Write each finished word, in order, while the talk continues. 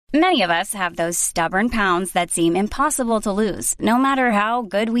Many of us have those stubborn pounds that seem impossible to lose, no matter how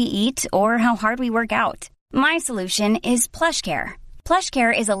good we eat or how hard we work out. My solution is PlushCare.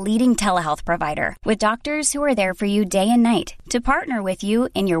 PlushCare is a leading telehealth provider with doctors who are there for you day and night to partner with you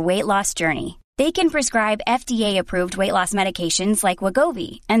in your weight loss journey. They can prescribe FDA-approved weight loss medications like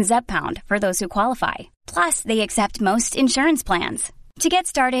Wegovy and Zepbound for those who qualify. Plus, they accept most insurance plans. To get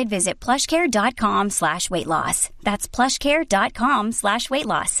started, visit plushcare.com/weightloss. That's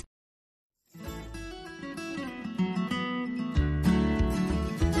plushcare.com/weightloss.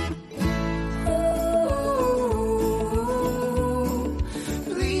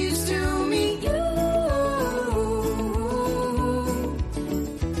 Please do me you.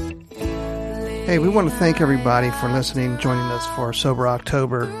 Hey, we want to thank everybody for listening, joining us for Sober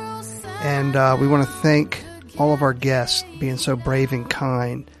October. And we want to thank all of our guests being so brave and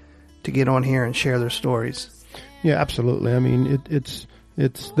kind to get on here and share their stories. Yeah, absolutely. I mean, it's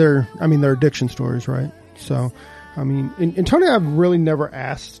their addiction stories, right? So, I mean, and Tony, I've really never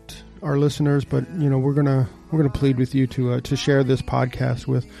asked our listeners, but we're gonna plead with you to share this podcast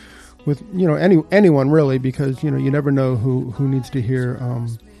with anyone really, because you never know who needs to hear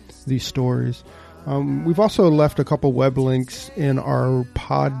these stories. We've also left a couple web links in our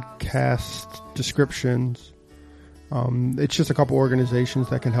podcast descriptions. It's just a couple organizations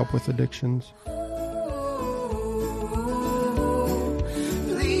that can help with addictions.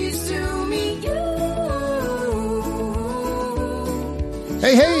 Please do me you.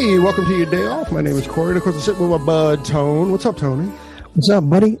 Hey, welcome to your day off. My name is Corey, and of course I'm sitting with my bud, Tone. What's up, Tony? What's up,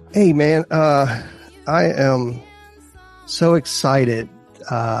 buddy? Hey, man, I am so excited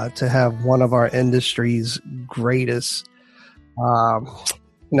to have one of our industry's greatest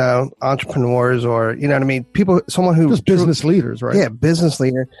entrepreneurs, or what I mean, people, someone who just business leaders, right? Yeah, business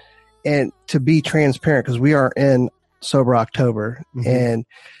leader, and to be transparent, because we are in Sober October, and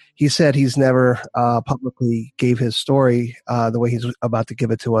he said he's never publicly gave his story the way he's about to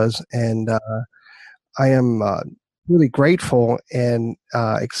give it to us, and I am really grateful and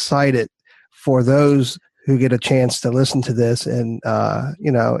excited for those who get a chance to listen to this, and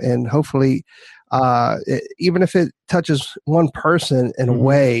and hopefully. Even if it touches one person in a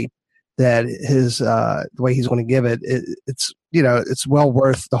way that his the way he's going to give it, it's well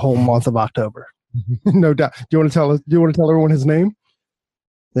worth the whole month of October. No doubt. Do you want to tell everyone his name?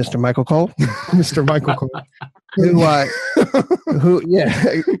 Mr. Michael Cole. Mr. Michael Cole. who?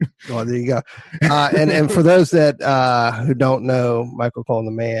 Yeah. Well, there you go. And for those that who don't know Michael Cole,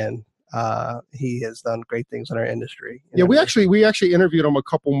 the man. He has done great things in our industry. Yeah, we actually interviewed him a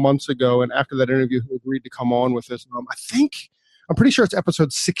couple months ago, and after that interview, he agreed to come on with us. I'm pretty sure it's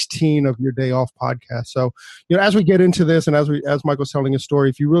episode 16 of Your Day Off podcast. So, as we get into this, and as Michael's telling his story,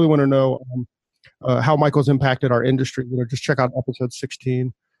 if you really want to know how Michael's impacted our industry, just check out episode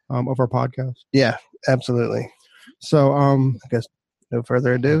 16 of our podcast. Yeah, absolutely. So, I guess. No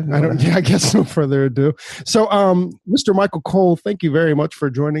further ado. I guess no further ado. So, Mr. Michael Cole, thank you very much for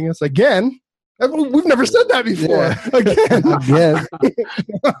joining us again. We've never said that before. Yeah. Again.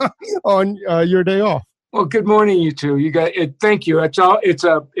 On your day off. Well, good morning, you two. You guys, thank you. It's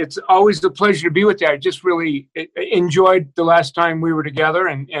always a pleasure to be with you. I just really enjoyed the last time we were together,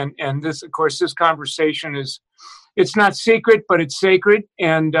 and this, of course, this conversation it's not secret, but it's sacred,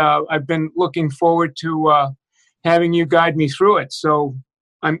 and I've been looking forward to having you guide me through it. So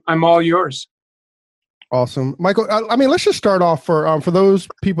I'm all yours. Awesome. Michael, I mean, let's just start off for those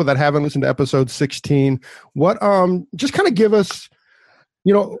people that haven't listened to episode 16, what, just kind of give us,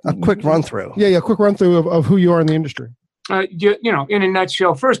 a quick run through. Yeah. Quick run through of who you are in the industry. In a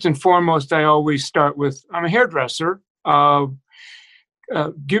nutshell, first and foremost, I always start with, I'm a hairdresser,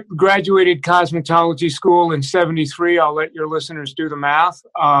 graduated cosmetology school in 73. I'll let your listeners do the math.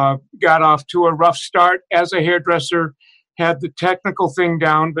 Got off to a rough start as a hairdresser, had the technical thing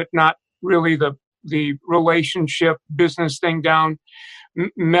down, but not really the relationship business thing down.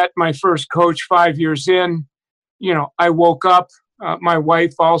 Met my first coach 5 years in. I woke up. My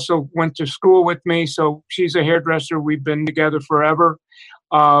wife also went to school with me, so she's a hairdresser. We've been together forever.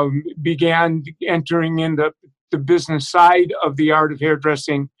 Began entering in the business side of the art of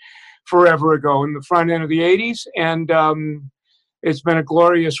hairdressing forever ago in the front end of the 80s. And it's been a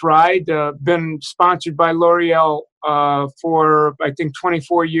glorious ride. Been sponsored by L'Oreal for, I think,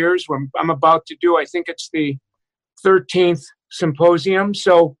 24 years. I'm about to do, I think it's the 13th symposium.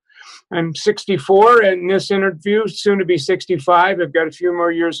 So I'm 64, and in this interview, soon to be 65. I've got a few more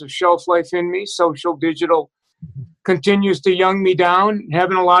years of shelf life in me. Social digital continues to young me down,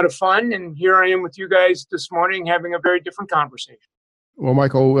 having a lot of fun. And here I am with you guys this morning having a very different conversation. Well,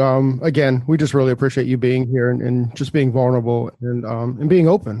 Michael, again, we just really appreciate you being here and just being vulnerable and being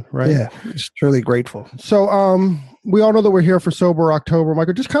open, right? Yeah, just truly grateful. So, we all know that we're here for Sober October.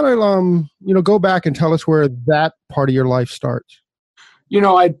 Michael, just kind of, go back and tell us where that part of your life starts.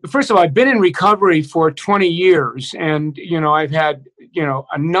 First of all, I've been in recovery for 20 years, and, I've had,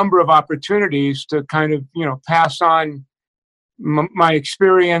 a number of opportunities to kind of, pass on my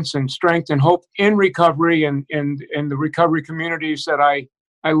experience and strength and hope in recovery and the recovery communities that I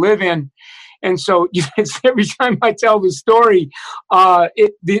live in. And so every time I tell the story,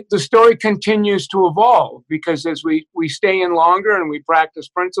 the story continues to evolve, because as we stay in longer and we practice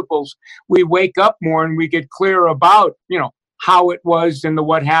principles, we wake up more and we get clearer about, how it was and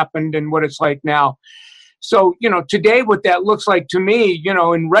what happened and what it's like now. So, today what that looks like to me,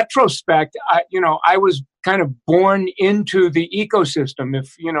 in retrospect, I was kind of born into the ecosystem.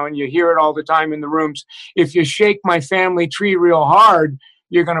 If, and you hear it all the time in the rooms, if you shake my family tree real hard,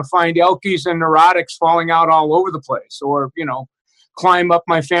 you're going to find Elkies and neurotics falling out all over the place, or, climb up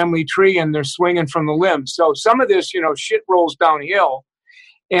my family tree and they're swinging from the limbs. So some of this, shit rolls downhill.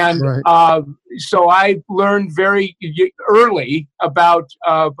 And right. So I learned very early about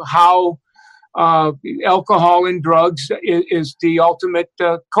how alcohol and drugs is the ultimate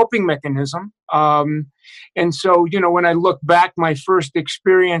coping mechanism. And so, when I look back, my first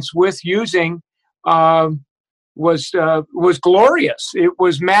experience with using was glorious. It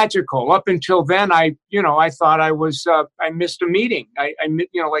was magical. Up until then, I thought I missed a meeting.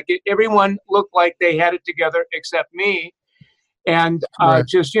 Everyone looked like they had it together except me. And Right.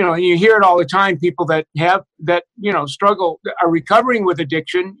 just, you hear it all the time, people that struggle, are recovering with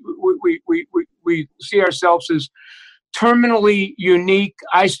addiction. We see ourselves as terminally unique.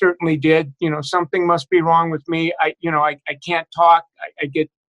 I certainly did. Something must be wrong with me. I can't talk.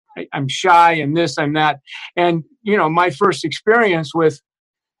 I'm shy and this and that. And, my first experience with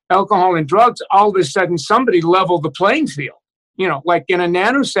alcohol and drugs, all of a sudden somebody leveled the playing field. Like in a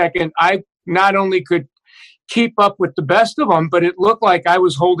nanosecond, I not only could keep up with the best of them, but it looked like I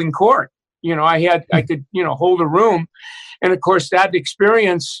was holding court. I could hold a room. And of course that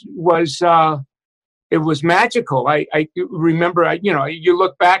experience was, it was magical. I remember, you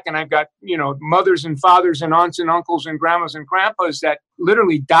look back and I've got, mothers and fathers and aunts and uncles and grandmas and grandpas that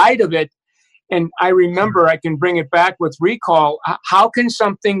literally died of it. And I remember, I can bring it back with recall. How can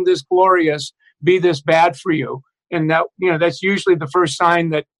something this glorious be this bad for you? And that, that's usually the first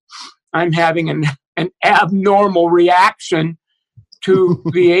sign that I'm having an abnormal reaction to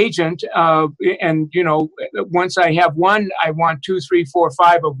the agent. And, once I have one, I want 2, 3, 4,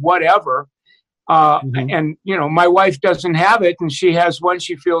 5 of whatever. And, my wife doesn't have it and she has one,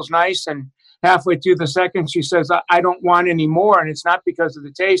 she feels nice. And halfway through the second, she says, I don't want any more. And it's not because of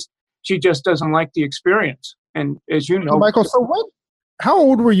the taste. She just doesn't like the experience. And as you know, Michael, so how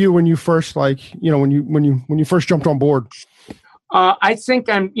old were you when you first, when you first jumped on board? I think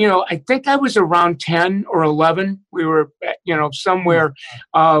I was around 10 or 11. We were, somewhere,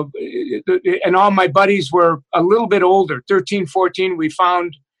 and all my buddies were a little bit older, 13, 14. We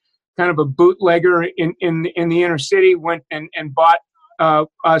found kind of a bootlegger in the inner city, went and bought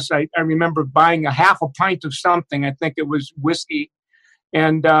us. I remember buying a half a pint of something. I think it was whiskey.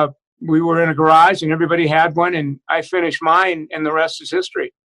 And we were in a garage and everybody had one and I finished mine and the rest is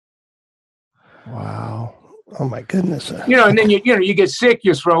history. Wow. Oh my goodness. And then you get sick,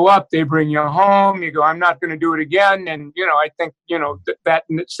 you throw up, they bring you home, you go, I'm not going to do it again. And, I think, that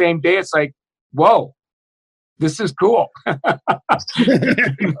same day, it's like, whoa, this is cool. I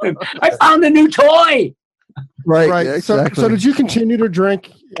found a new toy. Right. Exactly. So did you continue to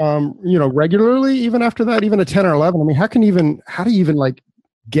drink, regularly, even after that, even at 10 or 11? I mean, how do you even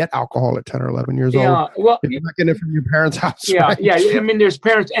get alcohol at 10 or 11 years old? Well, if you're not getting it from your parents' house. Yeah, right? yeah. I mean, there's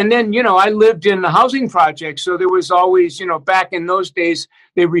parents. And then, I lived in the housing project. So there was always, back in those days,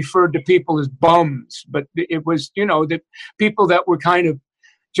 they referred to people as bums. But it was, the people that were kind of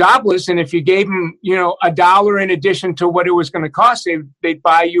jobless. And if you gave them, $1 in addition to what it was going to cost, they'd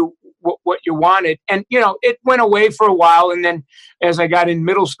buy you what you wanted. And, it went away for a while. And then as I got in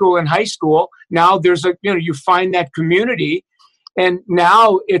middle school and high school, now there's you find that community. And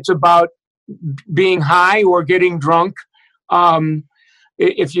now it's about being high or getting drunk.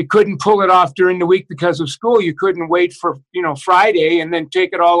 If you couldn't pull it off during the week because of school, you couldn't wait for, Friday and then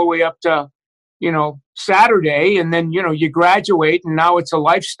take it all the way up to, Saturday. And then, you graduate and now it's a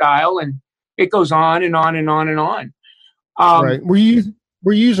lifestyle and it goes on and on and on and on. Right. Were you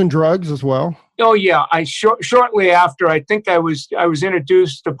using drugs as well? Oh yeah. Shortly after, I think I was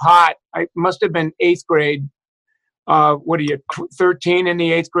introduced to pot. I must have been 8th grade. what are you, 13 in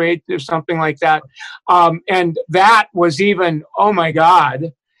the 8th grade or something like that. And that was even, oh my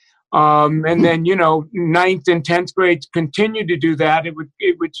God. And then, 9th and 10th grades continued to do that.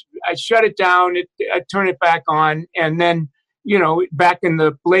 I'd shut it down, I'd turn it back on. And then, back in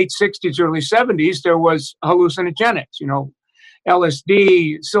the late 60s, early 70s, there was hallucinogenics,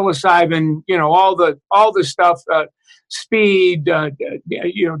 LSD, psilocybin, all the stuff, speed,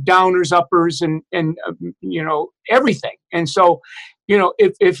 downers, uppers, and everything. And so,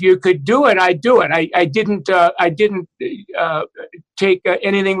 if you could do it, I'd do it. I didn't take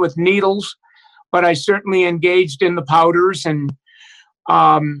anything with needles, but I certainly engaged in the powders, and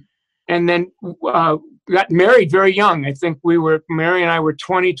then got married very young. I think Mary and I were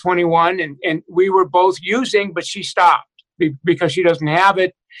 20, 21, and we were both using, but she stopped because she doesn't have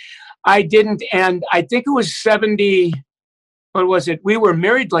it. I didn't, and I think it was 70, what was it? We were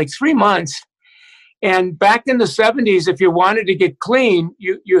married like 3 months. And back in the 70s, if you wanted to get clean,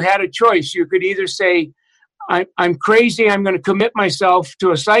 you had a choice. You could either say, I'm crazy, I'm going to commit myself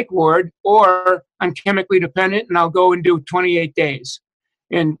to a psych ward, or I'm chemically dependent and I'll go and do 28 days.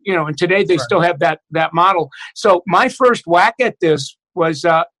 And, and today they still have that model. So my first whack at this was,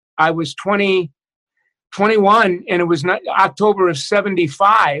 I was 21, and it was October of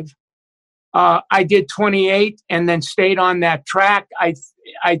 75. I did 28 and then stayed on that track. I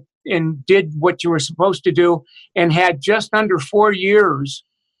did what you were supposed to do, and had just under 4 years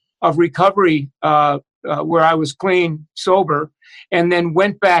of recovery where I was clean, sober, and then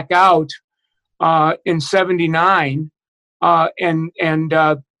went back out in 79, and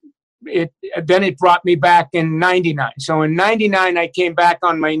it brought me back in 99. So in 99, I came back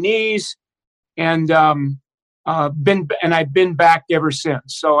on my knees, and I've been back ever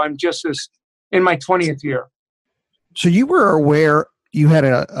since. So I'm just in my 20th year. So you were aware you had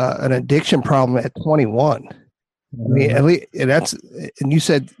an addiction problem at 21. I mean, at least and you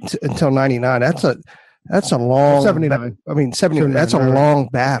said until 99. That's a long 79. I mean, 79. That's a long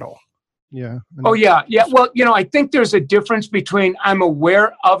battle. Yeah. Oh yeah. Well, I think there's a difference between I'm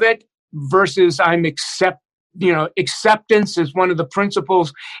aware of it versus I'm acceptance is one of the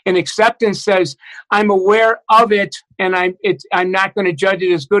principles, and acceptance says I'm aware of it, and I'm not going to judge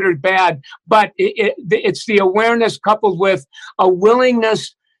it as good or bad, but it's the awareness coupled with a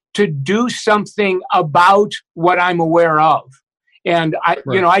willingness to do something about what I'm aware of. And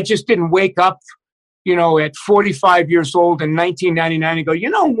I just didn't wake up, at 45 years old in 1999 and go, you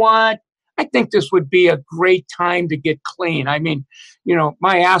know what? I think this would be a great time to get clean. I mean,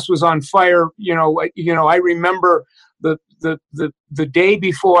 my ass was on fire. I remember the day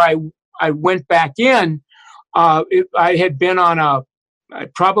before I went back in, I had been on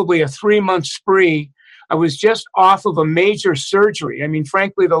probably a 3-month spree. I was just off of a major surgery. I mean,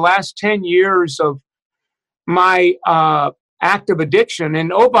 frankly, the last 10 years of my active addiction.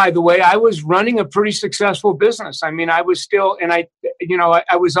 And oh, by the way, I was running a pretty successful business. I mean, I was still, and I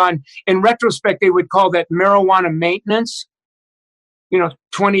was on, in retrospect, they would call that marijuana maintenance,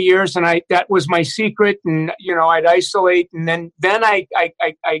 20 years. And that was my secret. And, I'd isolate. And then I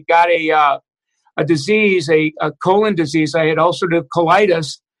got a disease, a colon disease. I had ulcerative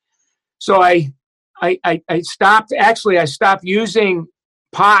colitis. So I stopped using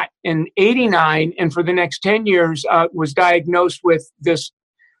pot in 89, and for the next 10 years was diagnosed with this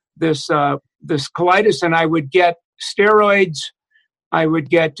colitis, and I would get steroids, I would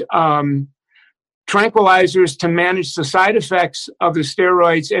get tranquilizers to manage the side effects of the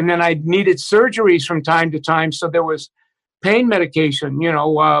steroids, and then I needed surgeries from time to time. So there was pain medication,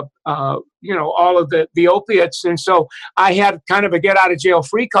 all of the opiates, and so I had kind of a get out of jail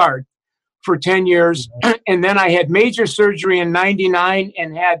free card for 10 years. And then I had major surgery in 99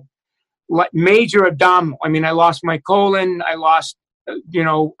 and had major abdominal. I mean, I lost my colon, I lost,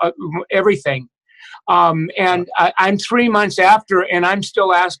 everything. And I'm 3 months after, and I'm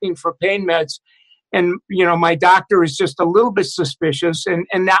still asking for pain meds. And, my doctor is just a little bit suspicious.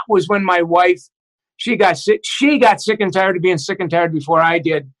 And that was when my wife, she got sick and tired of being sick and tired before I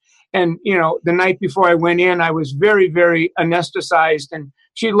did. And, the night before I went in, I was very, very anesthetized, and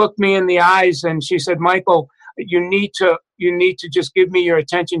she looked me in the eyes and she said, Michael, you need to just give me your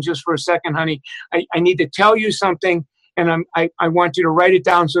attention just for a second, honey. I need to tell you something, and I want you to write it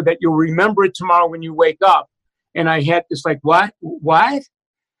down so that you'll remember it tomorrow when you wake up. And I had this like, what?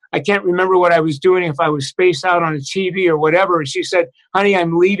 I can't remember what I was doing, if I was spaced out on a TV or whatever. And she said, honey,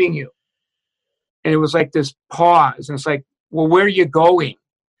 I'm leaving you. And it was like this pause. And it's like, well, where are you going?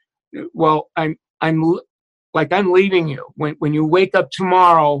 Well, I'm leaving you. When you wake up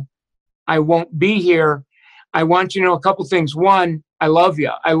tomorrow, I won't be here. I want you to know a couple things. One, I love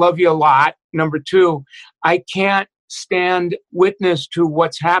you. I love you a lot. Number two, I can't stand witness to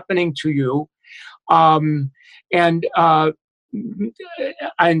what's happening to you. And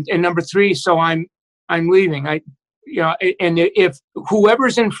number three, so I'm leaving. And if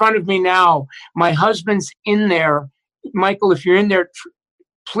whoever's in front of me now, my husband's in there, Michael, if you're in there,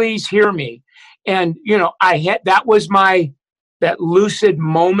 please hear me. And, that was that lucid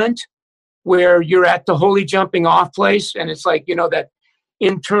moment where you're at the holy jumping off place. And it's like, that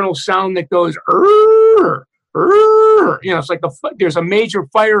internal sound that goes, it's like there's a major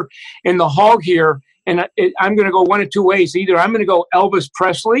fire in the hall here. And I'm going to go one of two ways. Either I'm going to go Elvis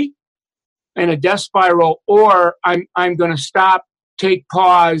Presley in a death spiral, or I'm going to stop, take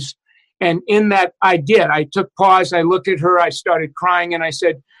pause. And in that, I did. I took pause. I looked at her. I started crying. And I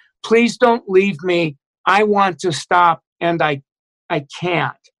said, please don't leave me. I want to stop. And I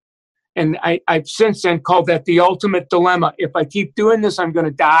can't. And I've since then called that the ultimate dilemma. If I keep doing this, I'm going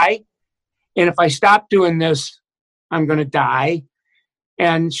to die. And if I stop doing this, I'm going to die.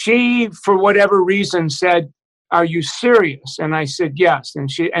 And she, for whatever reason, said, are you serious? And I said, yes.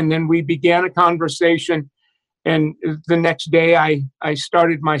 And then we began a conversation. And the next day I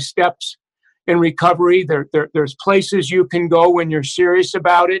started my steps in recovery. There's places you can go when you're serious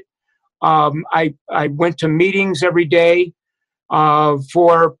about it. I went to meetings every day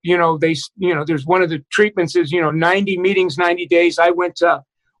for, there's one of the treatments is, 90 meetings, 90 days. I went to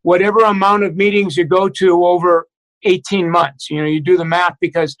whatever amount of meetings you go to over 18 months. You do the math,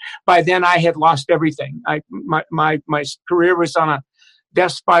 because by then I had lost everything. My career was on a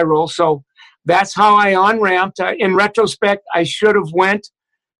death spiral. So that's how I on-ramped. In retrospect, I should have went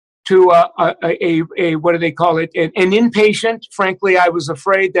to a what do they call it? An inpatient. Frankly, I was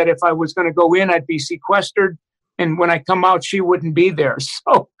afraid that if I was going to go in, I'd be sequestered. And when I come out, she wouldn't be there.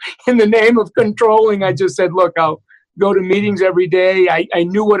 So in the name of controlling, I just said, look, I'll go to meetings every day. I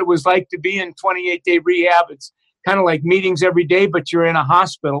knew what it was like to be in 28-day rehab. It's kind of like meetings every day, but you're in a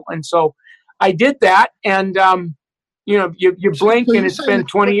hospital. And so I did that. And, you blink and it's been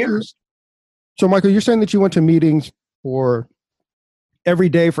 20 years. So, Michael, you're saying that you went to meetings for every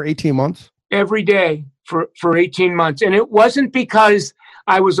day for 18 months? Every day for 18 months. And it wasn't because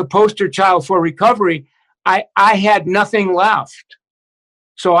I was a poster child for recovery. I had nothing left.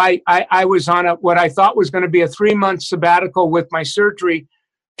 So I was on what I thought was going to be a 3-month sabbatical with my surgery.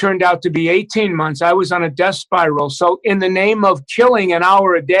 Turned out to be 18 months. I was on a death spiral. So in the name of killing an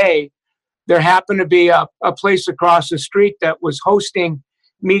hour a day, there happened to be a place across the street that was hosting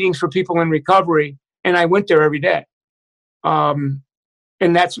meetings for people in recovery. And I went there every day. And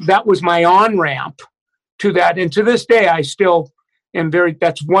that was my on-ramp to that. And to this day, I still am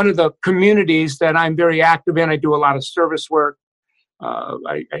that's one of the communities that I'm very active in. I do a lot of service work.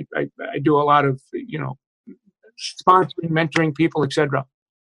 I do a lot of, sponsoring, mentoring people, etc.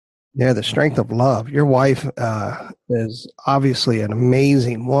 Yeah, the strength of love. Your wife is obviously an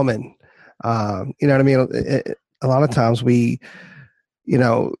amazing woman. You know what I mean? A lot of times we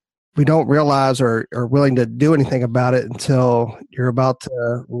don't realize or are willing to do anything about it until you're about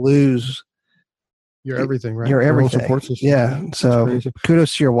to lose your everything, right? Your everything. Support system. Yeah. So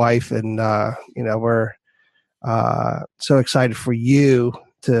kudos to your wife, and we're so excited for you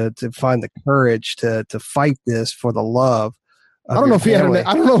to find the courage to fight this for the love. I don't know if he had.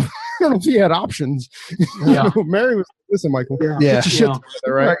 I don't know if he had options. Yeah. Mary was. Listen, Michael. Yeah. Get your shit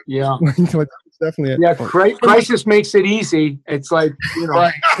together, right? Yeah. Definitely. Yeah. Crisis makes it easy. It's like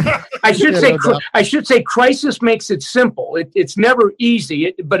Right. I should say crisis makes it simple. It's never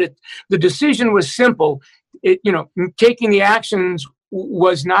easy. But the decision was simple. Taking the actions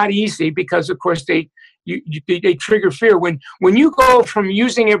was not easy because, of course, they trigger fear. When you go from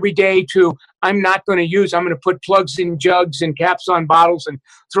using every day to I'm not going to use, I'm going to put plugs in jugs and caps on bottles and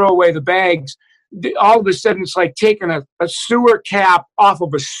throw away the bags, all of a sudden it's like taking a sewer cap off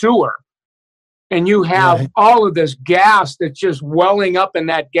of a sewer. And you have all of this gas that's just welling up, and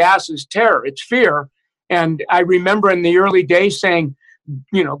that gas is terror. It's fear. And I remember in the early days saying,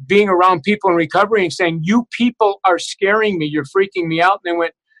 being around people in recovery and saying, you people are scaring me. You're freaking me out. And they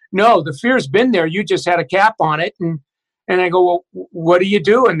went, no, the fear's been there. You just had a cap on it. And I go, well, what do you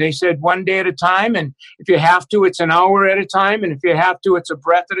do? And they said, one day at a time. And if you have to, it's an hour at a time. And if you have to, it's a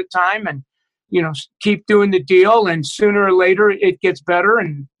breath at a time. And, keep doing the deal. And sooner or later it gets better,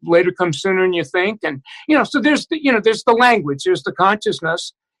 and later comes sooner than you think. And, so there's the language, there's the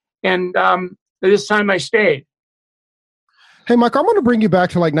consciousness. And this time I stayed. Hey, Mike, I'm going to bring you back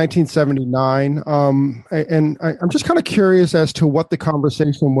to like 1979. And I'm just kind of curious as to what the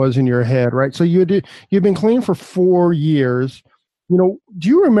conversation was in your head, right? So you've been clean for 4 years. do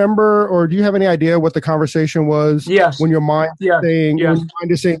you remember, or do you have any idea what the conversation was? Yes. When your mind Yes. saying, Yes. when your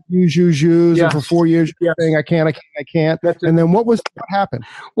mind is saying, use, Yes. and for 4 years you're Yes. saying, I can't. And then what happened?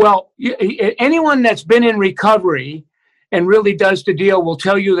 Well, anyone that's been in recovery and really does the deal will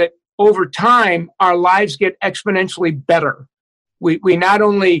tell you that over time, our lives get exponentially better. We not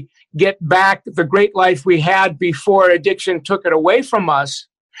only get back the great life we had before addiction took it away from us,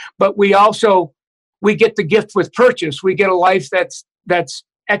 but we get the gift with purchase. We get a life that's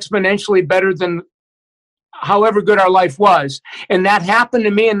exponentially better than however good our life was. And that happened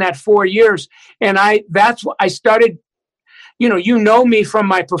to me in that 4 years. And that's what I started, you know me from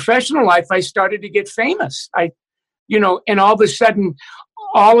my professional life. I started to get famous. And all of a sudden,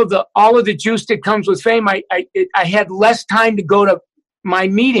 all of the juice that comes with fame, I had less time to go to my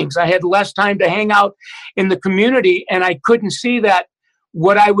meetings. I had less time to hang out in the community, and I couldn't see that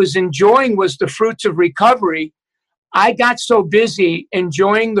what I was enjoying was the fruits of recovery. I got so busy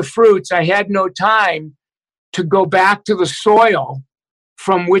enjoying the fruits, I had no time to go back to the soil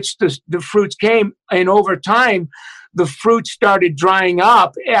from which the fruits came. And over time, the fruits started drying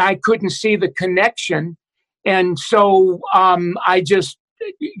up. I couldn't see the connection. And so I just,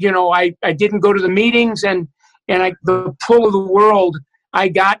 I didn't go to the meetings, and the pull of the world, I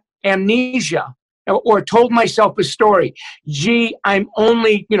got amnesia, or told myself a story. Gee, I'm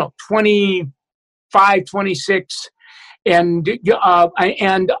only, 25, 26. And I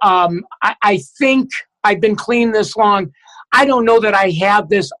think I've been clean this long. I don't know that I have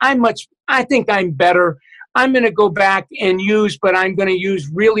this. I think I'm better. I'm going to go back and use, but I'm going to use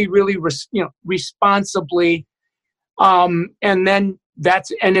really, really, responsibly. And then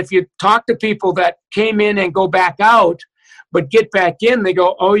and if you talk to people that came in and go back out, but get back in, they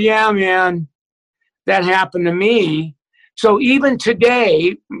go, oh yeah, man, that happened to me. So even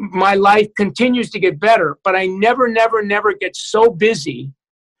today, my life continues to get better, but I never get so busy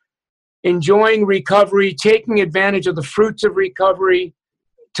enjoying recovery, taking advantage of the fruits of recovery,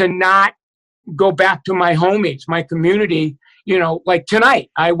 to not go back to my homies, my community. Like tonight,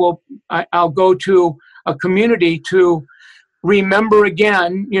 I'll go to a community to remember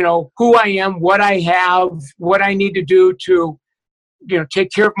again, who I am, what I have, what I need to do to,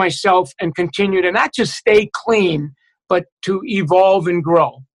 take care of myself and continue to not just stay clean, but to evolve and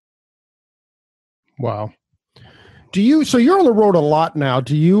grow. Wow. So you're on the road a lot now.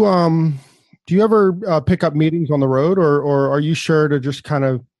 Do you ever pick up meetings on the road, or are you sure to just kind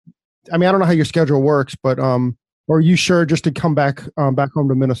of, I don't know how your schedule works, but, or are you sure just to come back home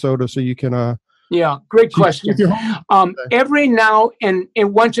to Minnesota so you can, yeah, great question. Every now and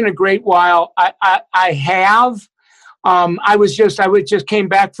once in a great while, I have. I just came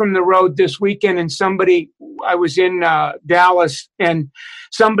back from the road this weekend, and I was in Dallas, and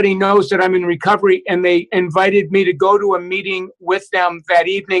somebody knows that I'm in recovery, and they invited me to go to a meeting with them that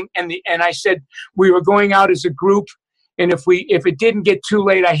evening. And I said we were going out as a group, and if it didn't get too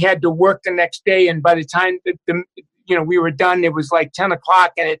late, I had to work the next day. And by the time we were done, it was like 10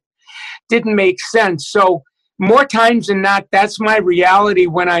 o'clock, and it didn't make sense. So more times than not, that's my reality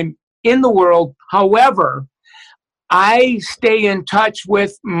when I'm in the world. However, I stay in touch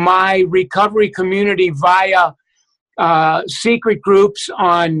with my recovery community via secret groups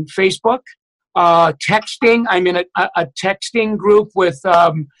on Facebook, texting. I'm in a texting group with,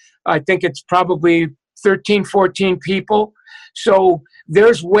 I think it's probably 13, 14 people. So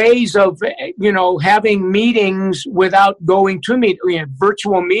there's ways of, having meetings without going to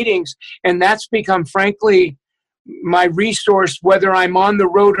virtual meetings. And that's become, frankly, my resource, whether I'm on the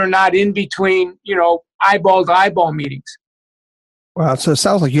road or not, in between, eyeball to eyeball meetings. Wow. So it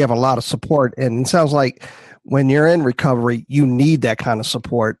sounds like you have a lot of support, and it sounds like when you're in recovery, you need that kind of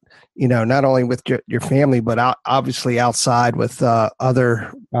support, not only with your family, but obviously outside with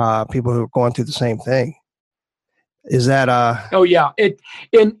other people who are going through the same thing. Is that Oh yeah.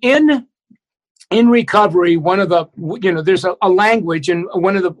 In recovery, one of the, there's a language, and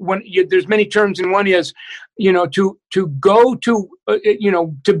there's many terms, and one is, to go to,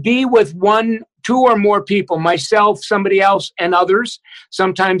 to be with two or more people, myself, somebody else, and others.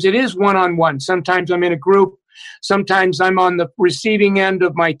 Sometimes it is one-on-one. Sometimes I'm in a group. Sometimes I'm on the receiving end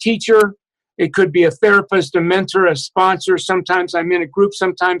of my teacher. It could be a therapist, a mentor, a sponsor. Sometimes I'm in a group.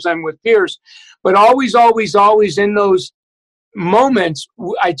 Sometimes I'm with peers. But always, always, always in those moments,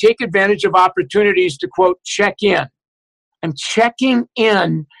 I take advantage of opportunities to, quote, check in. I'm checking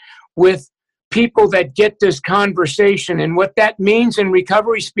in with people that get this conversation. And what that means in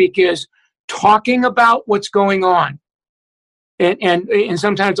recovery speak is talking about what's going on. And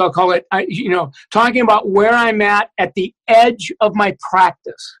sometimes I'll call it, talking about where I'm at the edge of my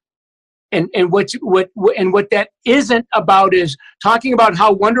practice. And what that isn't about is talking about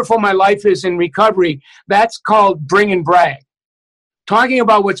how wonderful my life is in recovery. That's called bring and brag. Talking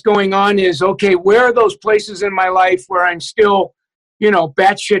about what's going on is, okay, where are those places in my life where I'm still,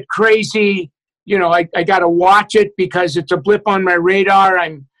 batshit crazy? I got to watch it because it's a blip on my radar.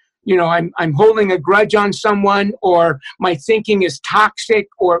 I'm holding a grudge on someone, or my thinking is toxic,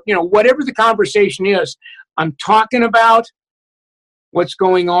 or, whatever the conversation is, I'm talking about what's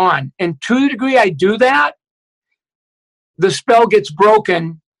going on. And to the degree I do that, the spell gets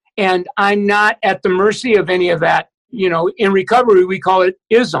broken, and I'm not at the mercy of any of that. In recovery, we call it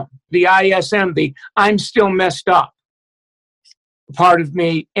ISM, the ISM, the I'm still messed up part of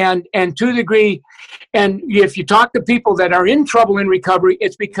me. And to the degree, and if you talk to people that are in trouble in recovery,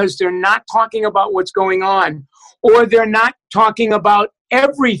 it's because they're not talking about what's going on, or they're not talking about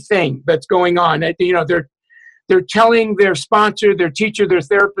everything that's going on. They're telling their sponsor, their teacher, their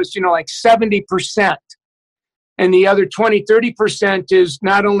therapist, like 70%. And the other 20, 30% is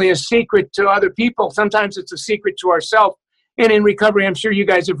not only a secret to other people, sometimes it's a secret to ourselves. And in recovery, I'm sure you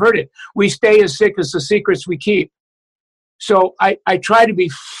guys have heard it. We stay as sick as the secrets we keep. So I try to be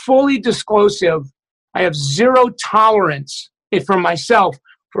fully disclosive. I have zero tolerance for myself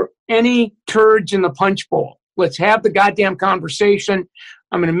for any turds in the punch bowl. Let's have the goddamn conversation.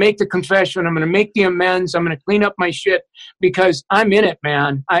 I'm going to make the confession. I'm going to make the amends. I'm going to clean up my shit because I'm in it,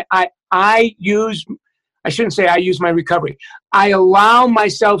 man. I shouldn't say I use my recovery. I allow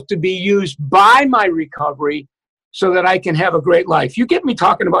myself to be used by my recovery so that I can have a great life. You get me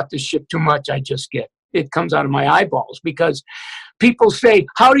talking about this shit too much, it comes out of my eyeballs, because people say,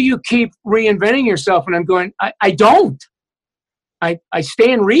 how do you keep reinventing yourself? And I'm going, I don't. I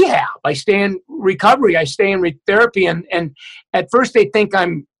stay in rehab. I stay in recovery. I stay in therapy. And at first they think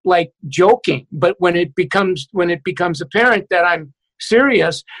I'm like joking, but when it becomes apparent that I'm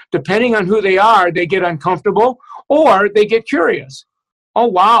serious, depending on who they are, they get uncomfortable or they get curious. Oh,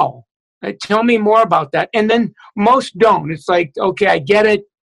 wow. Tell me more about that. And then most don't. It's like, okay, I get it,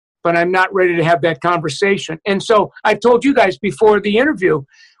 but I'm not ready to have that conversation. And so I've told you guys before the interview,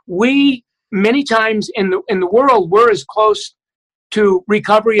 we many times in the world, we're as close to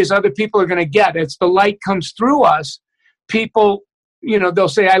recovery as other people are going to get. It's the light comes through us. People, they'll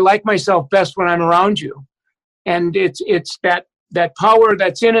say, I like myself best when I'm around you. And it's that power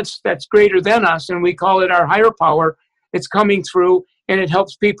that's in us that's greater than us, and we call it our higher power. It's coming through, and it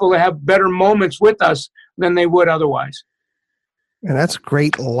helps people to have better moments with us than they would otherwise. And that's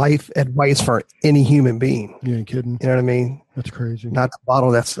great life advice for any human being. You ain't kidding. You know what I mean? That's crazy. Not to bottle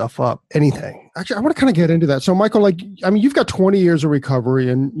that stuff up. Anything. Actually, I want to kind of get into that. So, Michael, you've got 20 years of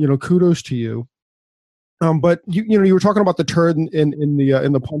recovery, and kudos to you. But you were talking about the turd in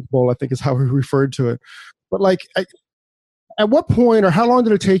the punch bowl, I think is how we referred to it. But at what point or how long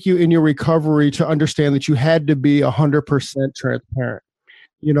did it take you in your recovery to understand that you had to be 100% transparent?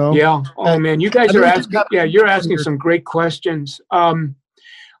 Yeah. Oh man, you guys are asking. Yeah, you're asking some great questions.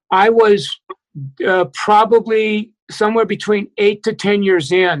 I was probably somewhere between 8 to 10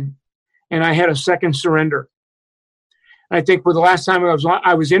 years in, and I had a second surrender. I think for the last time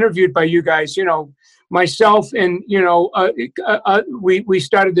I was interviewed by you guys, myself and we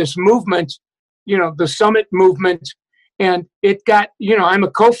started this movement, the Summit movement, and it got I'm a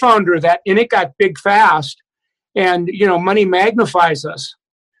co-founder of that, and it got big fast, and money magnifies us.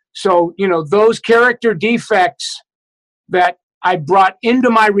 So, those character defects that I brought into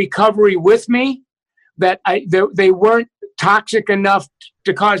my recovery with me, that they weren't toxic enough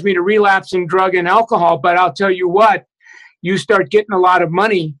to cause me to relapse in drug and alcohol. But I'll tell you what, you start getting a lot of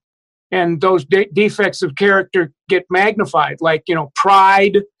money, and those defects of character get magnified, like,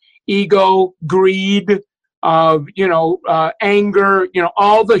 pride, ego, greed, anger,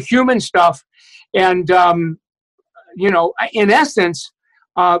 all the human stuff. And, in essence,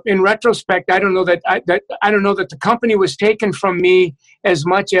 in retrospect, I don't know that the company was taken from me as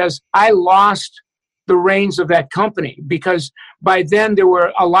much as I lost the reins of that company, because by then there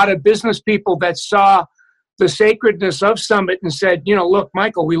were a lot of business people that saw the sacredness of Summit and said, look,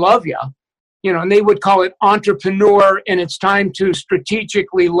 Michael, we love you, and they would call it entrepreneur, and it's time to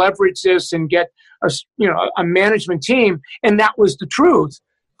strategically leverage this and get a management team. And that was the truth.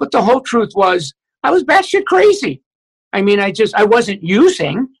 But the whole truth was I was batshit crazy. I mean, I wasn't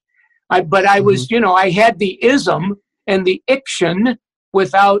using, but I was, I had the ism and the iction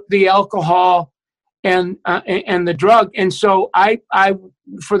without the alcohol and the drug. And so I,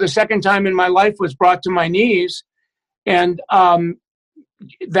 for the second time in my life, was brought to my knees. And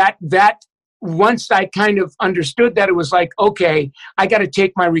that once I kind of understood that, it was like, okay, I got to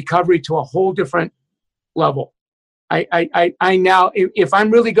take my recovery to a whole different level. I now, if I'm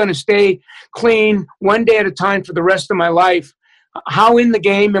really going to stay clean one day at a time for the rest of my life, how in the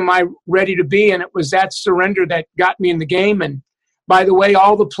game am I ready to be? And it was that surrender that got me in the game. And by the way,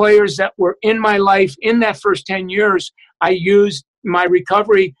 all the players that were in my life in that first 10 years, I used my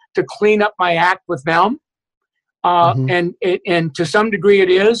recovery to clean up my act with them. And to some degree it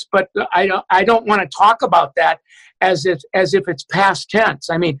is, but I don't want to talk about that as if it's past tense.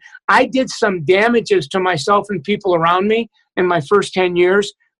 I mean, I did some damages to myself and people around me in my first 10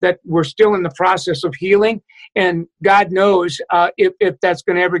 years that we're still in the process of healing. And God knows if that's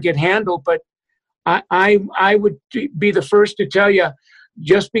going to ever get handled. But I would be the first to tell you,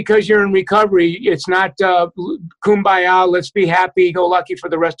 just because you're in recovery, it's not kumbaya, let's be happy, go lucky for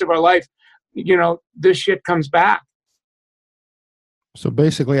the rest of our life. You know, this shit comes back. So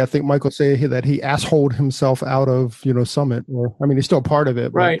basically, I think Michael say that he assholed himself out of, Summit, or, I mean, he's still part of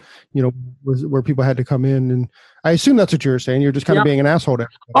it, but, right? Where people had to come in, and I assume that's what you're saying. You're just kind of being an asshole to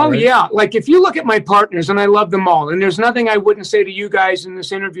everybody, right? Yeah. Like if you look at my partners, and I love them all, and there's nothing I wouldn't say to you guys in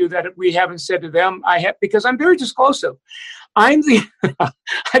this interview that we haven't said to them. Because I'm very disclosive. I've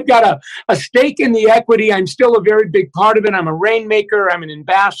got a stake in the equity. I'm still a very big part of it. I'm a rainmaker. I'm an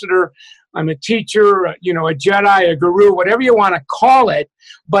ambassador. I'm a teacher, a Jedi, a guru, whatever you want to call it,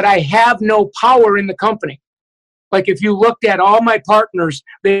 but I have no power in the company. Like if you looked at all my partners,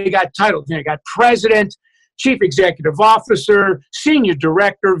 they got titles. They got president, chief executive officer, senior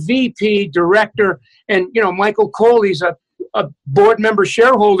director, VP, director, and, Michael Coley's a board member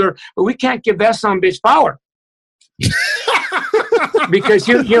shareholder, but we can't give that some bitch power. Because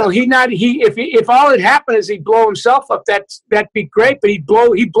if all that happened is he'd blow himself up, that'd be great, but he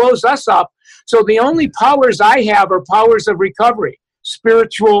blows us up. So the only powers I have are powers of recovery,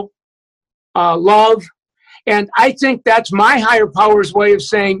 spiritual, love, and I think that's my higher power's way of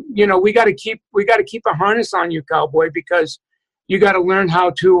saying, we got to keep a harness on you, cowboy, because you got to learn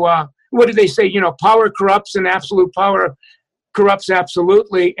how to. What do they say? Power corrupts, and absolute power corrupts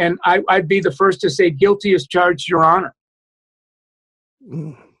absolutely. And I'd be the first to say, guilty as charged, Your Honor.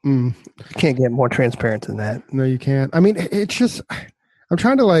 Can't get more transparent than that. No, you can't. I mean, it's just, I'm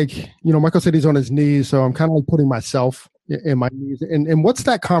trying to Michael said he's on his knees, so I'm kind of like putting myself in my knees. And what's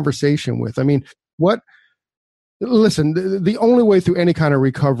that conversation with? I mean, listen, the only way through any kind of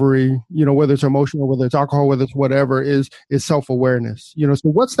recovery, whether it's emotional, whether it's alcohol, whether it's whatever, is self-awareness. So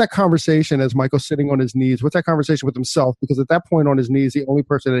what's that conversation as Michael's sitting on his knees? What's that conversation with himself? Because at that point on his knees, the only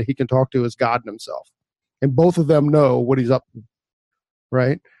person that he can talk to is God and himself. And both of them know what he's up to.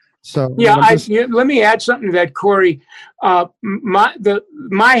 Right. So let me add something to that, Corey. My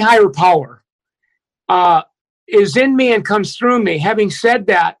higher power is in me and comes through me. Having said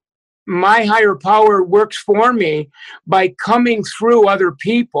that, my higher power works for me by coming through other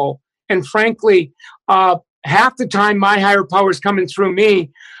people. And frankly, half the time my higher power is coming through me.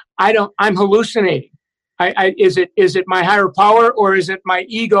 I'm hallucinating. Is it my higher power, or is it my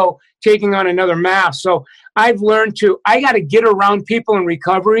ego taking on another mask? So I've learned I got to get around people in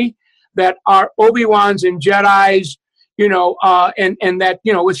recovery that are Obi-Wans and Jedis, and that,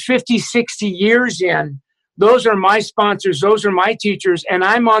 with 50, 60 years in, those are my sponsors, those are my teachers, and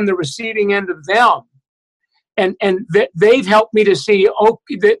I'm on the receiving end of them. And they've helped me to see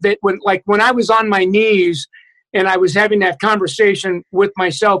that when I was on my knees and I was having that conversation with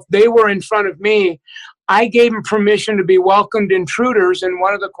myself, they were in front of me. I gave them permission to be welcomed intruders. And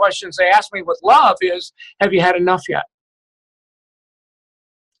one of the questions they asked me with love is, have you had enough yet?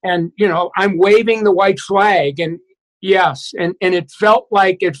 And, I'm waving the white flag, and yes. And it felt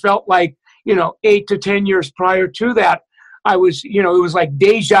like, 8 to 10 years prior to that, I was, it was like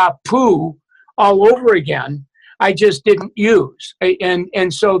deja vu all over again. I just didn't use.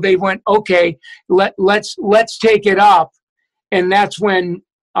 And so they went, okay, let's take it up. And that's when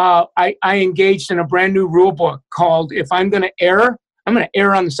I engaged in a brand new rule book called, if I'm going to err, I'm going to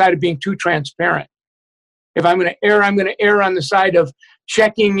err on the side of being too transparent. If I'm going to err, I'm going to err on the side of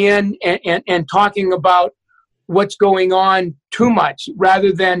checking in and talking about what's going on too much,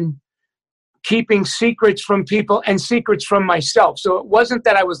 rather than keeping secrets from people and secrets from myself. So it wasn't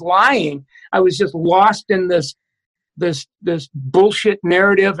that I was lying. I was just lost in this bullshit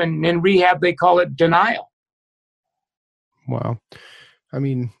narrative, and in rehab they call it denial. Wow. I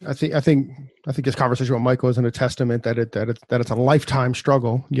mean, I think this conversation with Michael isn't a testament that it's a lifetime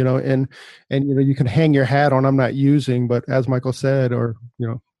struggle, and you can hang your hat on I'm not using, but as Michael said, or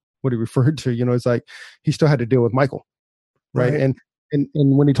what he referred to, it's like he still had to deal with Michael, right? And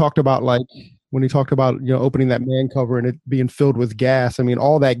when he talked about opening that man cover and it being filled with gas, I mean,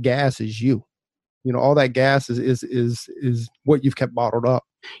 all that gas is you. all that gas is what you've kept bottled up.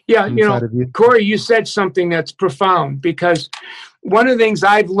 Yeah, inside of you. Corey, you said something that's profound, because one of the things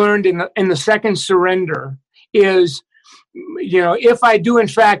I've learned in the second surrender is, if I do, in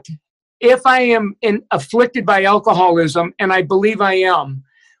fact, if I am afflicted by alcoholism, and I believe I am,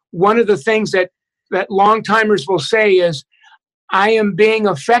 one of the things that long timers will say is, I am being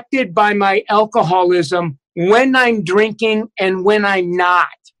affected by my alcoholism when I'm drinking and when I'm not.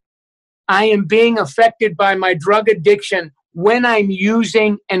 I am being affected by my drug addiction when I'm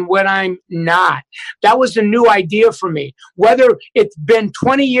using and when I'm not. That was a new idea for me. Whether it's been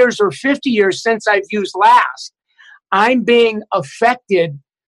 20 years or 50 years since I've used last, I'm being affected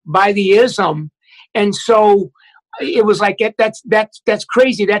by the ism. And so it was like, that's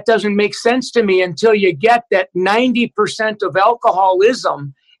crazy. That doesn't make sense to me until you get that 90% of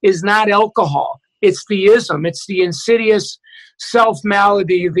alcoholism is not alcohol. It's the ism. It's the insidious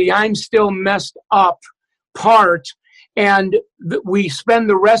self-malady, the I'm still messed up part. And we spend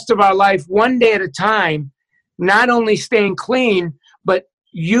the rest of our life one day at a time, not only staying clean, but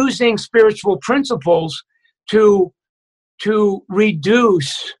using spiritual principles to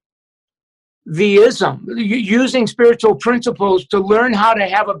reduce the ism, using spiritual principles to learn how to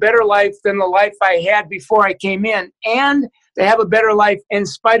have a better life than the life I had before I came in, and to have a better life in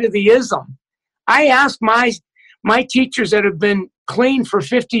spite of the ism. I ask my teachers that have been clean for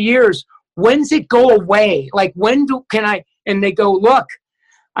 50 years, when's it go away? Like, can I? And they go, look,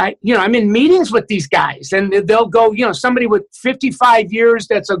 I'm in meetings with these guys, and they'll go, somebody with 55 years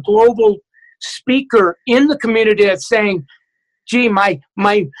that's a global speaker in the community that's saying, gee, my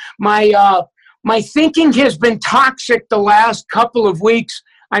thinking has been toxic the last couple of weeks.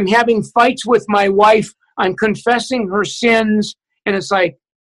 I'm having fights with my wife. I'm confessing her sins. And it's like,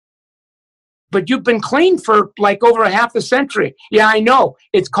 but you've been clean for like over a half a century. Yeah, I know.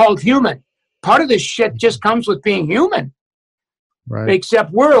 It's called human. Part of this shit just comes with being human. Right.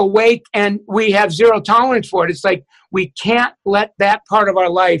 Except we're awake and we have zero tolerance for it. It's like we can't let that part of our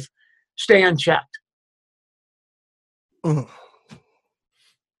life stay unchecked.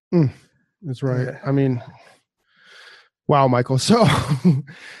 That's right. I mean, wow, Michael. So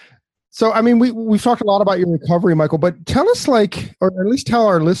I mean, we've talked a lot about your recovery, Michael, but tell us, or at least tell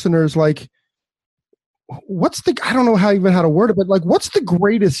our listeners, what's I don't know how to word it, but what's the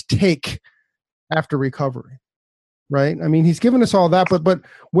greatest take after recovery? Right. I mean, he's given us all that, but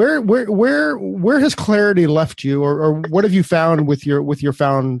where has clarity left you, or what have you found with your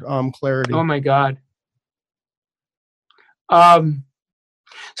found clarity? Oh my God.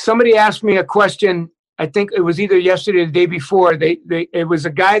 Somebody asked me a question. I think it was either yesterday or the day before. It was a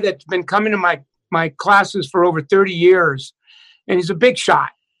guy that's been coming to my classes for over 30 years, and he's a big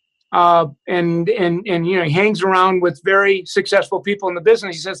shot. And he hangs around with very successful people in the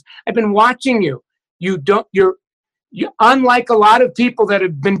business. He says, I've been watching you. You're unlike a lot of people that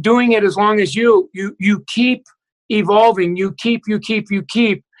have been doing it as long as you keep evolving. You keep.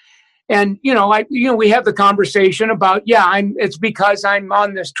 And, we have the conversation about, it's because I'm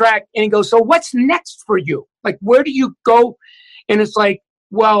on this track. And he goes, so what's next for you? Like, where do you go? And it's like,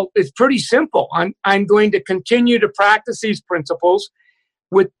 well, it's pretty simple. I'm going to continue to practice these principles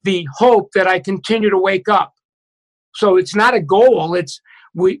with the hope that I continue to wake up. So it's not a goal.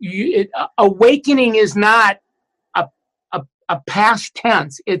 Awakening is not a past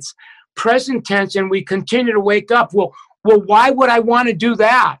tense. It's present tense, and we continue to wake up. Well, why would I want to do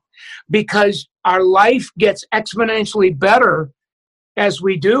that? Because our life gets exponentially better as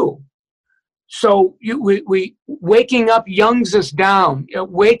we do. So we waking up youngs us down.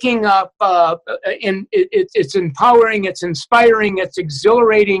 Waking up, it's empowering, it's inspiring, it's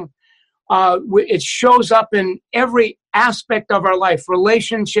exhilarating. It shows up in every aspect of our life: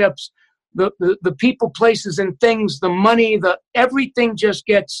 relationships, the people, places, and things, the money, everything just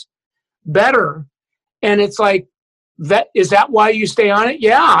gets better. And it's like, is that why you stay on it?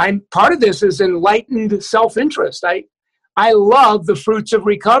 Yeah, I'm part of this is enlightened self-interest. I love the fruits of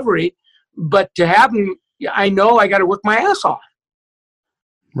recovery, but to have them, I know I got to work my ass off.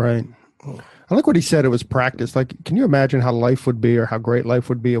 Right. I like what he said. It was practice. Like, can you imagine how life would be, or how great life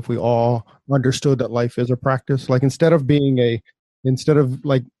would be if we all understood that life is a practice? Like, instead of being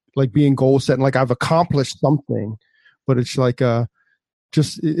being goal set and I've accomplished something, but it's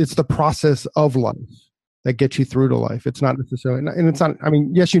it's the process of life that gets you through to life. It's not necessarily, and it's not, I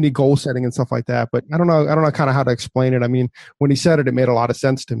mean, yes, you need goal setting and stuff like that, but I don't know kind of how to explain it. I mean, when he said it, it made a lot of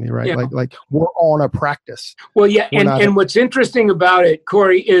sense to me, right? Yeah. Like we're on a practice. Well, yeah. And what's interesting about it,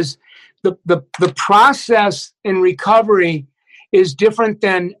 Corey, is the process in recovery is different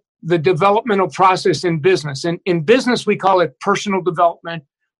than the developmental process in business. And in business, we call it personal development,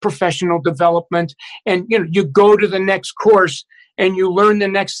 professional development. And, you go to the next course and you learn the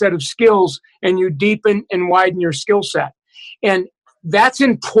next set of skills and you deepen and widen your skill set. And that's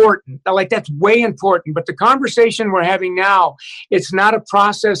important. Like, that's way important. But the conversation we're having now, it's not a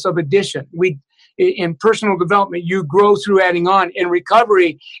process of addition. In personal development, you grow through adding on. In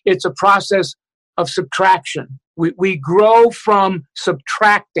recovery, it's a process of subtraction. We grow from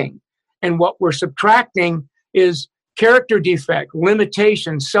subtracting. And what we're subtracting is character defect,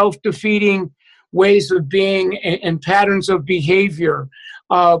 limitation, self-defeating ways of being and patterns of behavior.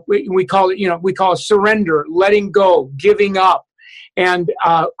 We call it surrender, letting go, giving up. And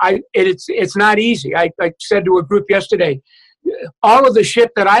it's not easy. I said to a group yesterday, all of the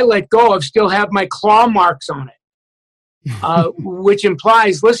shit that I let go of still have my claw marks on it, which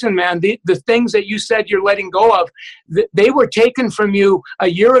implies, listen, man, the things that you said you're letting go of, they were taken from you a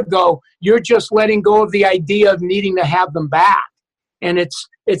year ago. You're just letting go of the idea of needing to have them back. And it's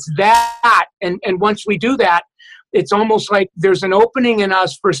that. And once we do that, it's almost like there's an opening in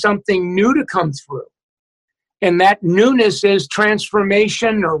us for something new to come through. And that newness is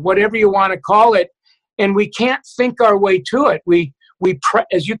transformation, or whatever you want to call it. And we can't think our way to it. We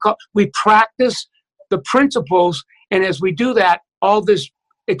practice the principles, and as we do that, all this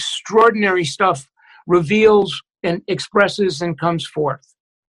extraordinary stuff reveals and expresses and comes forth.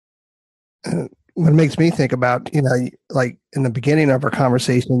 What makes me think about, like in the beginning of our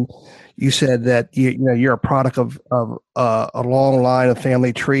conversation, you said that you're a product of a long line of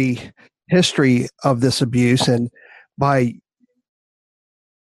family tree history of this abuse, and by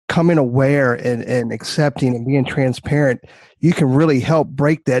becoming aware and accepting and being transparent, you can really help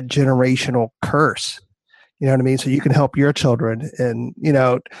break that generational curse. You know what I mean? So you can help your children, and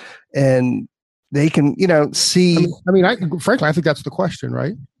and they can see. Frankly, I think that's the question,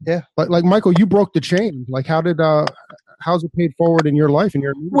 right? Yeah. Like Michael, you broke the chain. Like, how's it paid forward in your life and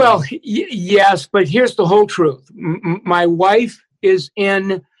your? Well, yes, but here's the whole truth. My wife is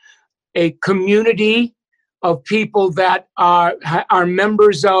in a community of people that are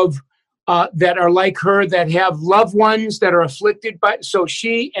members of, that are like her, that have loved ones that are afflicted by. So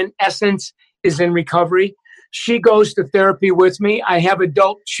she, in essence, is in recovery. She goes to therapy with me. I have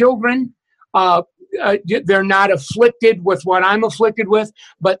adult children. They're not afflicted with what I'm afflicted with,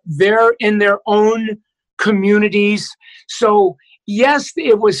 but they're in their own communities. So yes,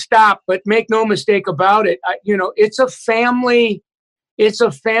 it was stopped, but make no mistake about it. It's a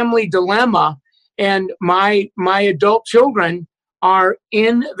family dilemma. And my adult children are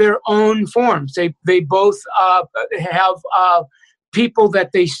in their own forms. They both have people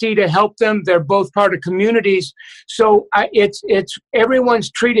that they see to help them. They're both part of communities. So it's everyone's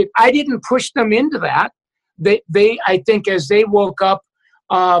treated. I didn't push them into that. They I think as they woke up,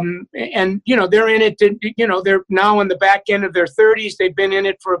 and they're in it. They're now on the back end of their 30s. They've been in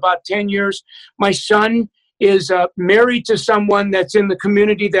it for about 10 years. My son is married to someone that's in the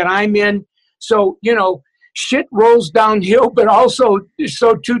community that I'm in. So, shit rolls downhill, but also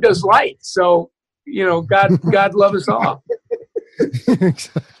so too does light. So, God love us all.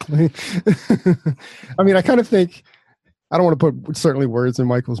 Exactly. I kind of think, I don't want to put certainly words in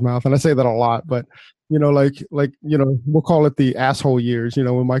Michael's mouth, and I say that a lot, but we'll call it the asshole years,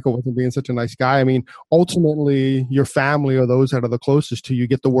 when Michael wasn't being such a nice guy. Ultimately your family or those that are the closest to you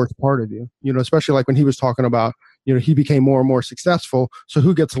get the worst part of you, especially like when he was talking about, he became more and more successful. So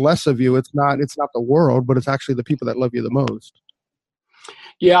who gets less of you? It's not the world, but it's actually the people that love you the most.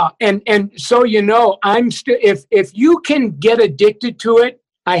 Yeah. And so, I'm still, if you can get addicted to it,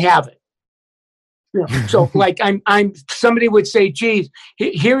 I have it. So like I'm somebody would say, geez,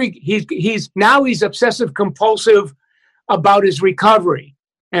 he's obsessive compulsive about his recovery.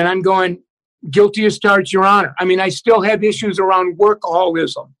 And I'm going, guilty as charged, Your Honor. I still have issues around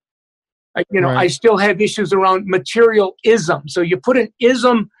workaholism. Right. I still have issues around materialism. So you put an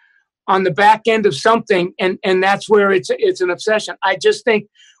ism on the back end of something, and that's where it's an obsession. I just think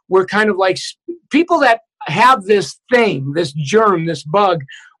we're kind of like people that have this thing, this germ, this bug.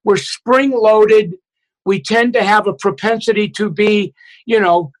 We're spring-loaded. We tend to have a propensity to be,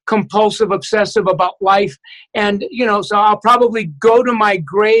 compulsive, obsessive about life. And, so I'll probably go to my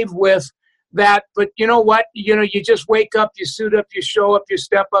grave with that. But you know what? You just wake up, you suit up, you show up, you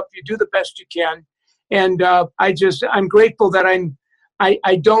step up, you do the best you can. And I'm grateful that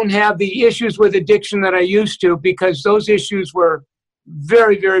I don't have the issues with addiction that I used to, because those issues were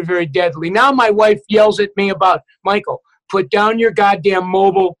very, very, very deadly. Now my wife yells at me about, Michael, put down your goddamn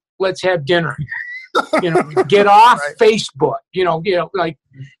mobile. Let's have dinner. Get off Facebook.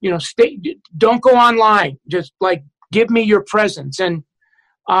 Stay. Don't go online. Just like give me your presence. And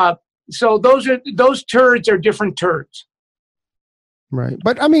so those turds are different turds. Right.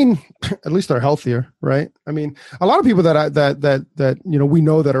 But I mean, at least they're healthier, right? I mean, a lot of people that we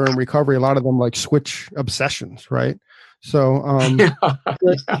know that are in recovery, a lot of them like switch obsessions, right? So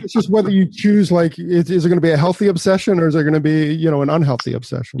it's just whether you choose, like, is it going to be a healthy obsession or is it going to be, an unhealthy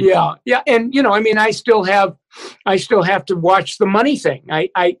obsession? Yeah. And I mean, I still have to watch the money thing.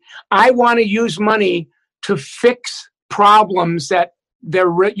 I want to use money to fix problems that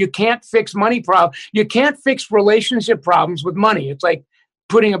you can't fix money problems. You can't fix relationship problems with money. It's like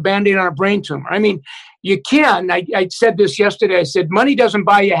putting a Band-Aid on a brain tumor. I mean, you can. I said this yesterday. I said, money doesn't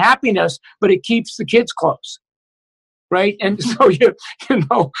buy you happiness, but it keeps the kids close. Right. And so,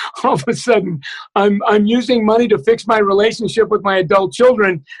 all of a sudden I'm using money to fix my relationship with my adult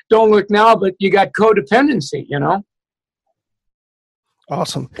children. Don't look now, but you got codependency,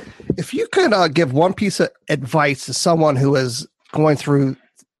 Awesome. If you could give one piece of advice to someone who is going through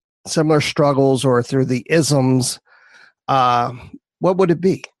similar struggles or through the isms, what would it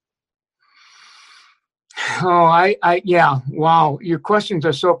be? Oh, yeah. Wow. Your questions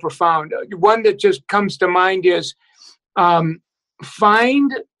are so profound. One that just comes to mind is,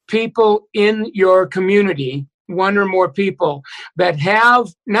 find people in your community, one or more people that have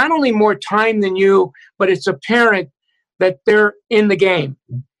not only more time than you, but it's apparent that they're in the game,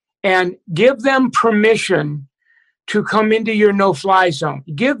 and give them permission to come into your no-fly zone.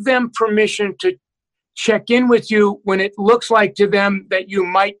 Give them permission to check in with you when it looks like to them that you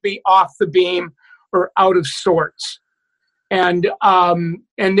might be off the beam or out of sorts. And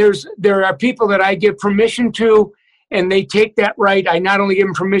there are people that I give permission to, and they take that right. I not only give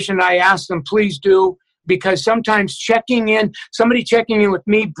them permission, I ask them, please do, because sometimes somebody checking in with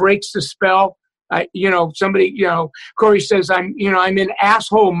me breaks the spell. Corey says I'm in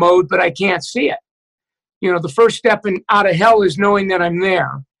asshole mode, but I can't see it. The first step out of hell is knowing that I'm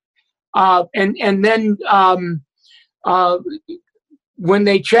there. And then when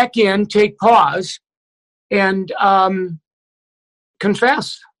they check in, take pause and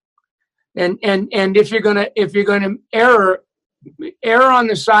confess. And if you're gonna err on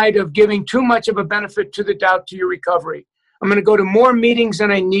the side of giving too much of a benefit to the doubt to your recovery, I'm going to go to more meetings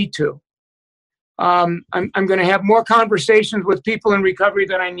than I need to. I'm going to have more conversations with people in recovery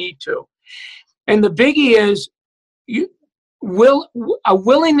than I need to. And the biggie is, a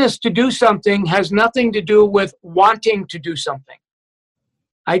willingness to do something has nothing to do with wanting to do something.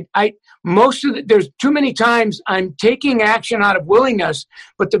 There's too many times I'm taking action out of willingness,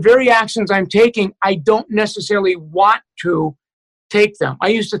 but the very actions I'm taking, I don't necessarily want to take them. I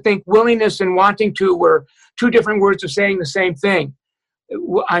used to think willingness and wanting to were two different words of saying the same thing.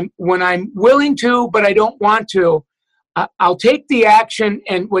 When I'm willing to, but I don't want to, I'll take the action,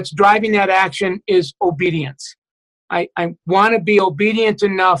 and what's driving that action is obedience. I want to be obedient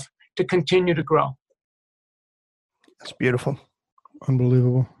enough to continue to grow. That's beautiful.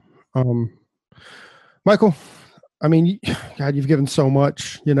 Unbelievable. Michael, I mean, God, you've given so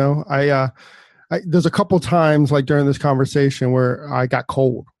much, there's a couple times like during this conversation where I got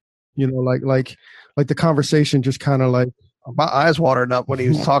cold, like the conversation just kind of like, my eyes watered up when he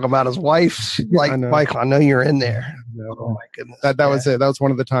was talking about his wife. Like, Michael, I know you're in there. Oh my goodness. That was it. That was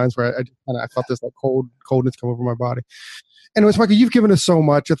one of the times where I felt this like coldness come over my body. Anyways, Michael, you've given us so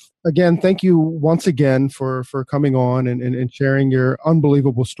much. Again, thank you once again for coming on and sharing your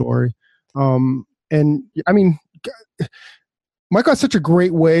unbelievable story. And I mean, Michael has such a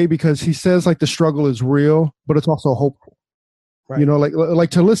great way because he says like the struggle is real, but it's also hopeful. Right.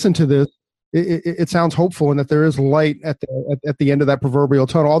 Like to listen to this, it sounds hopeful, and that there is light at the end of that proverbial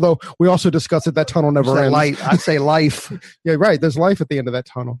tunnel. Although we also discussed that tunnel never ends. Light, I'd say life. Yeah, right. There's life at the end of that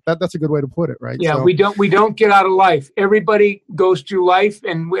tunnel. That's a good way to put it, right? Yeah, so, we don't get out of life. Everybody goes through life,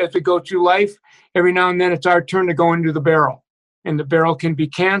 and as we go through life, every now and then it's our turn to go into the barrel. And the barrel can be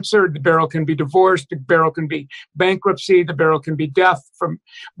cancer, the barrel can be divorce, the barrel can be bankruptcy, the barrel can be death.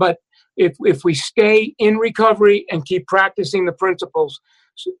 But if we stay in recovery and keep practicing the principles,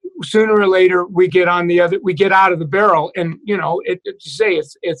 sooner or later we get out of the barrel. And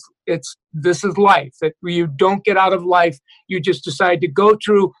this is life, that you don't get out of life. You just decide to go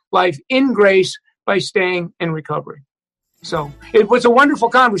through life in grace by staying in recovery. So it was a wonderful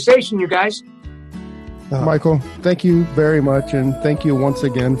conversation, you guys. Michael, thank you very much, and thank you once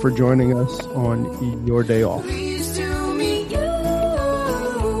again for joining us on your day off. Pleased to meet you.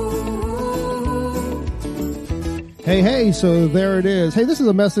 Hey, so there it is. Hey, this is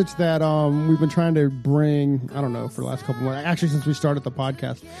a message that we've been trying to bring, I don't know, for the last couple months, actually since we started the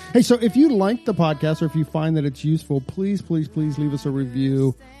podcast. Hey, so if you like the podcast or if you find that it's useful, please leave us a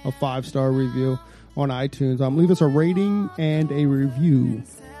review, a 5-star review on iTunes. Leave us a rating and a review.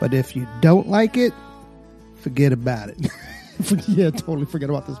 But if you don't like it, forget about it. Yeah, totally forget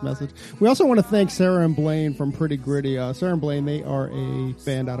about this message. We also want to thank Sarah and Blaine from Pretty Gritty. Sarah and Blaine, they are a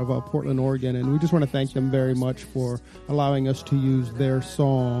band out of Portland, Oregon, and we just want to thank them very much for allowing us to use their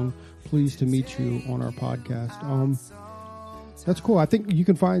song, Pleased to Meet You, on our podcast. That's cool. I think you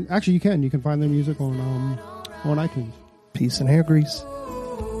can find their music on iTunes. Peace and hair grease.